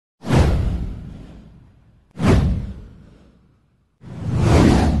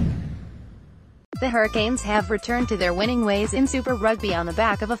The Hurricanes have returned to their winning ways in Super Rugby on the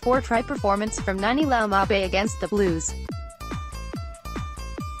back of a 4-try performance from Ngani Laumape against the Blues.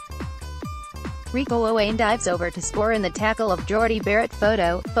 Rieko Ioane dives over to score in the tackle of Jordie Barrett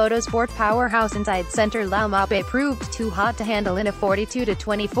Photo. Photosport Powerhouse inside centre. Laumape proved too hot to handle in a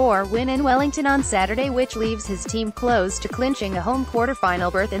 42-24 win in Wellington on Saturday, which leaves his team close to clinching a home quarter-final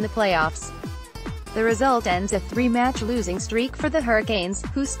berth in the playoffs. The result ends a 3-match losing streak for the Hurricanes,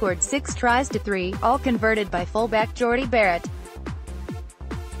 who scored 6 tries to 3, all converted by fullback Jordie Barrett.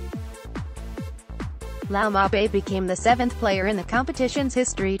 Laumape became the 7th player in the competition's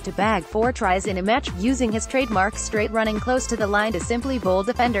history to bag 4 tries in a match, using his trademark straight running close to the line to simply bowl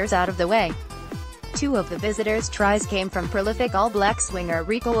defenders out of the way. 2 of the visitors' tries came from prolific All Black swinger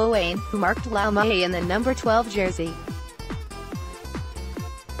Rieko Ioane, who marked Laumape in the number 12 jersey.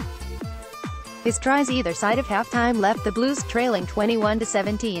 His tries either side of halftime left the Blues trailing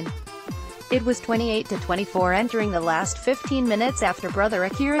 21-17. It was 28-24 entering the last 15 minutes after brother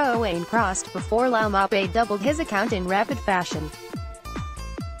Rieko Ioane crossed before Laumape doubled his account in rapid fashion.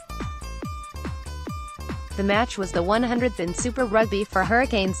 The match was the 100th in Super Rugby for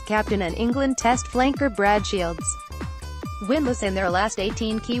Hurricanes captain and England Test flanker Brad Shields. Winless in their last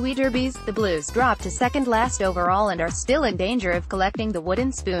 18 Kiwi derbies, the Blues dropped to second last overall and are still in danger of collecting the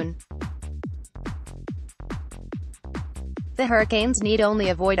wooden spoon. The Hurricanes need only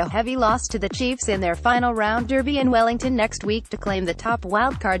avoid a heavy loss to the Chiefs in their final round derby in Wellington next week to claim the top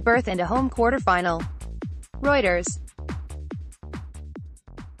wildcard berth and a home quarter-final. Reuters.